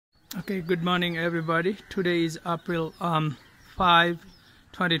Okay, good morning everybody. Today is April 5,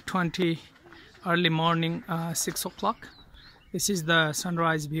 2020, early morning, 6 o'clock. This is the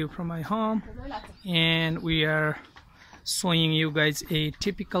sunrise view from my home, and we are showing you guys a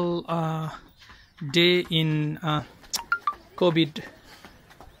typical day in COVID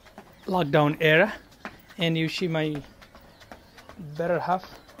lockdown era. And you see my better half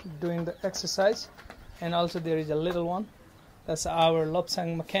doing the exercise, and also there is a little one. That's our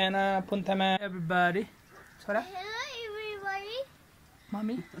Lopsang Makana Puntama. Everybody. Sora? Hello everybody.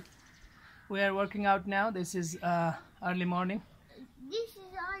 Mommy. We are working out now. This is early morning. This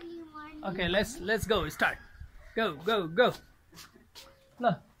is early morning. Okay, let's go. Start. Go.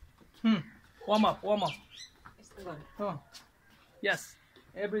 Look. Warm up. Come on. Yes.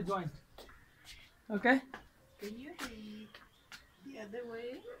 Every joint. Okay? Can you read the other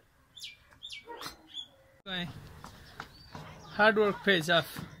way? Okay. Hard work pays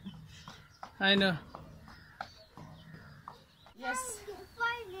off. I know. Yes.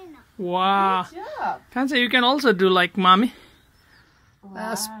 Wow. Good job. Kansa, you can also do like mommy. Wow.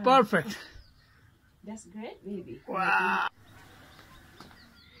 That's perfect. That's great, baby. Wow.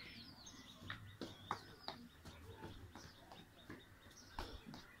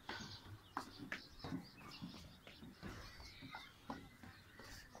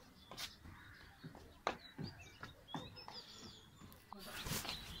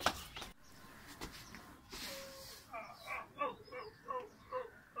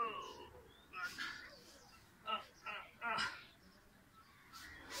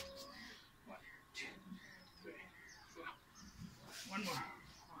 One more. 1,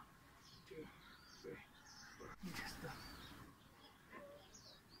 2, 3, 4. Just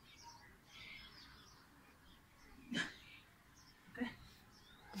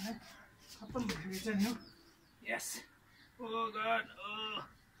okay. Yes. Oh God.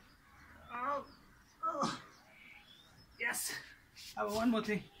 Oh. Yes. I have one more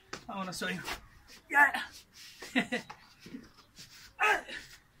thing I want to show you. Yeah.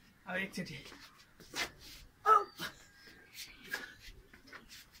 I'll exit it.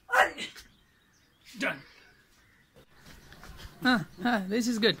 Done. This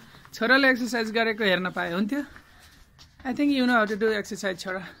is good. Chorale exercise gareko herna pae huन्थ्यो. I think you know how to do exercise,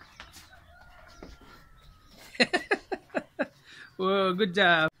 chora. Whoa, good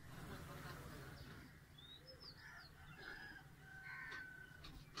job.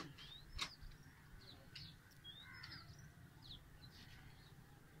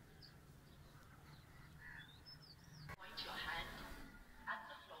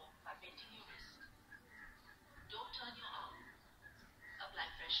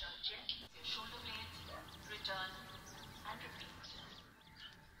 Gently with your shoulder blades, return and repeat.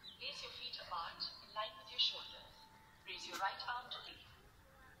 Place your feet apart in line with your shoulders. Raise your right arm to lead.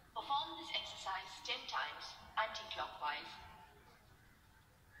 Perform this exercise 10 times anti-clockwise.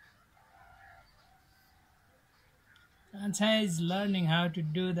 Kansa is learning how to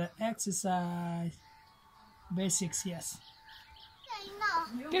do the exercise. Basics, yes. I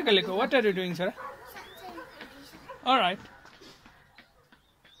know. What are you doing, sir? Alright.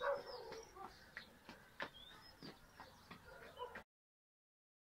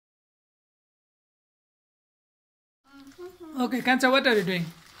 Okay, Kansa, what are you doing?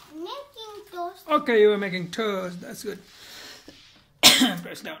 Making toast. Okay, you were making toast. That's good.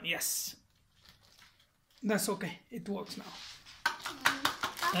 Press down. Yes. That's okay. It works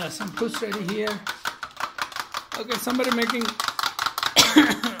now. Some toast ready here. Okay, somebody making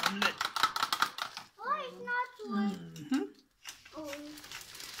omelette. Oh, it's not working. Oh.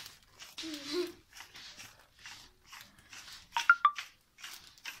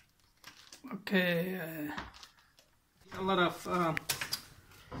 Okay. A lot of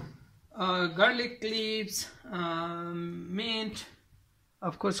garlic leaves, mint,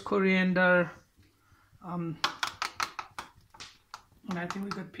 of course coriander, and I think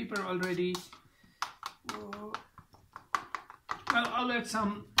we got pepper already. I'll add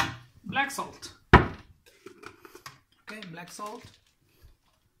some black salt. Okay, black salt.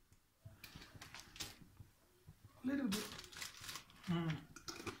 A little bit.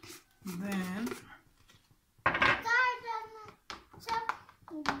 Then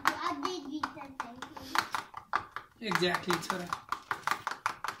exactly, Chora.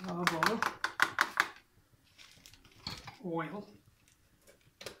 Oil.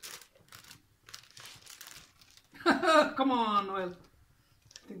 Come on, oil.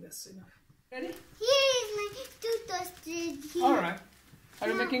 I think that's enough. Ready? Here is my two toasted here. Alright. Are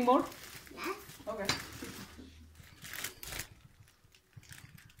you making more? Yes. Okay.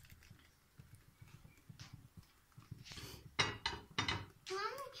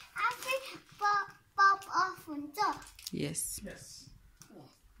 Mommy, I Yes. Yes.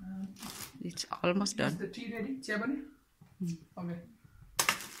 It's almost Is done. the tea ready? Chia bani? Okay.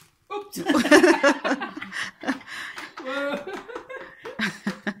 Oops.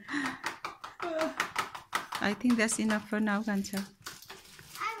 I think that's enough for now, Kancha. I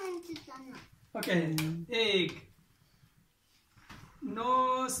want to turn up. Okay. Egg.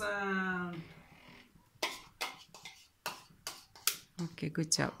 No sound. Okay,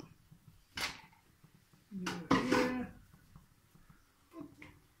 good job. Here.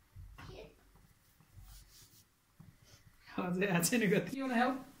 You want to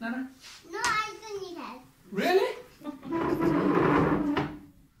help, Nana? No, I don't need help. Really?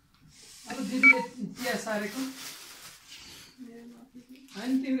 अब दिदीले chia सारेको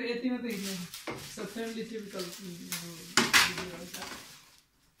अनि तिम्रो यति मात्रै हिँड्ने family typical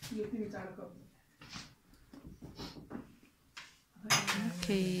यो तिमी चाँडो cup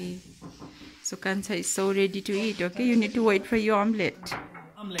Okay. So Kancha is so ready to eat. Okay, you need to wait for your omelette.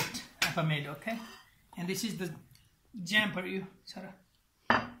 omelette I made, okay? And this is the jam for you, Sarah.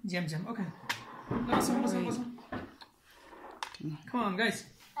 Jam, okay. Listen. Come on, guys.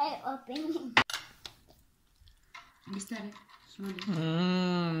 I open it.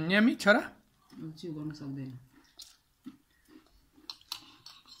 Yummy, Chara.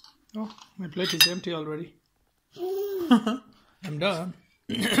 Oh, my plate is empty already. I'm done.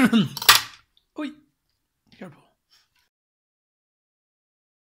 Oi, careful.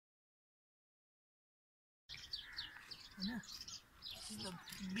 This is the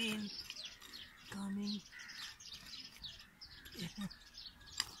bean coming.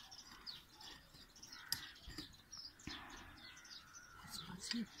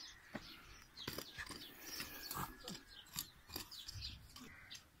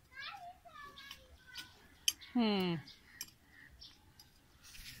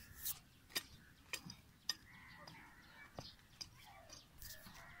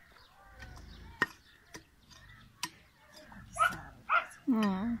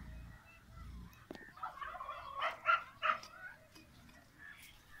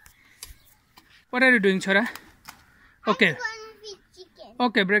 What are you doing, Chora? Okay. I'm gonna feed chicken.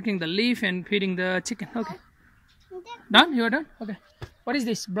 Okay, breaking the leaf and feeding the chicken. Okay. Done? You are done? Okay. What is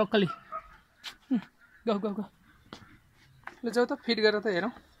this? Broccoli. Go. Let's go to feed garata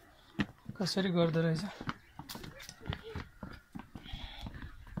hero. Kasari garda raisa.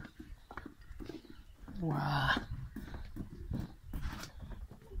 Wow.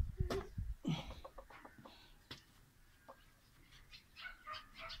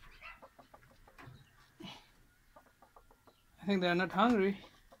 I think they are not hungry.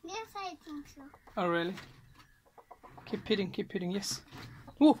 Yes, I think so. Oh, really? Keep feeding, yes.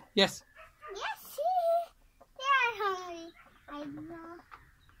 Oh, yes. Yes, see? They are hungry. I know.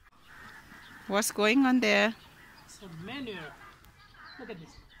 What's going on there? Some manure. Look at this.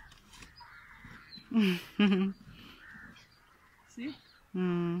 See?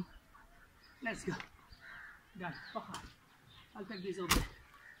 Let's go. Done. Okay. I'll take this over.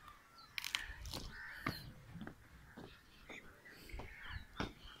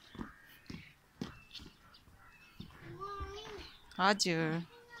 Roger.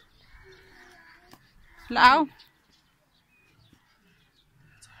 Lao.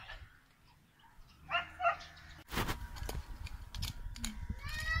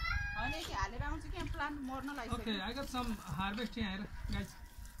 Okay, I got some harvesting here, guys.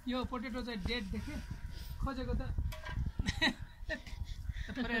 Yo, potatoes are dead. देखे खोजेको त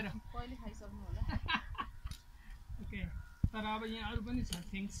परेर Okay, तर अब यहाँ अरु पनि छ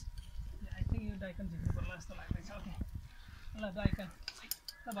things. I think यो दाइकन झिक्नु पर्ला जस्तो लाग्दैछ. Okay. ल दाइकन.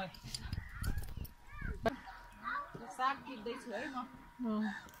 ल बाइ. साग टिप्दै छु है म.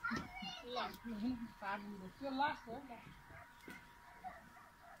 यो लास्ट हो.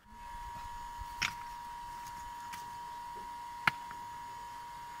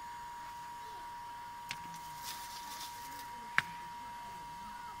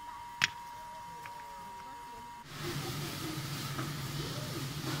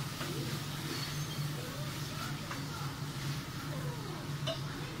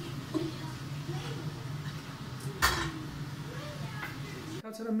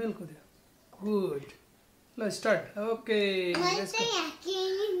 That's a milk there. Good. Let's start. Okay. Let's go.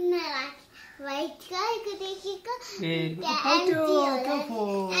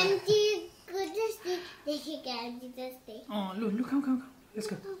 Oh, look, come. Let's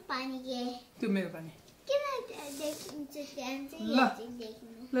go. Tu मेरो पानी.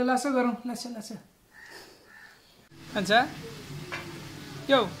 ल लासो गरौँ. Lasso. Ancha?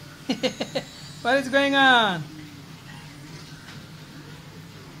 Yo. What is going on?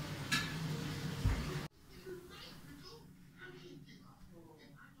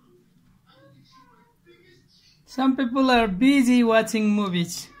 Some people are busy watching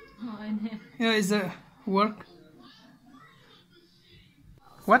movies. Oh, I know. Here is the work.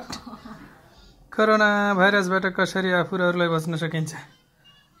 What? Corona virus बाट कसरी आफूहरूलाई बच्न सकिन्छ?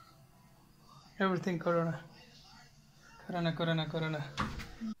 Everything corona. Corona, corona, corona.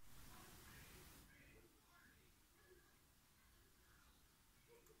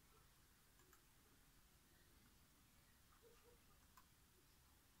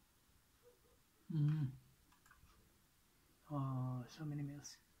 Oh, so many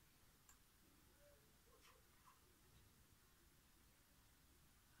meals.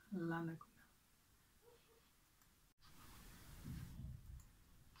 Lana.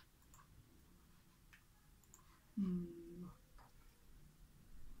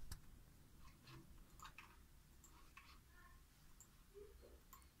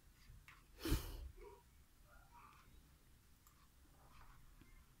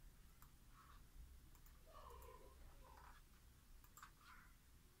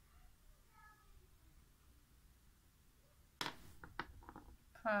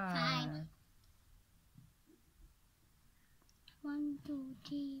 Five. 1, 2,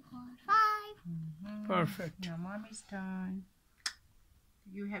 3, 4, 5. Perfect. Now mommy's turn.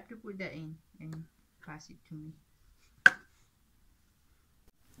 You have to put that in and pass it to me.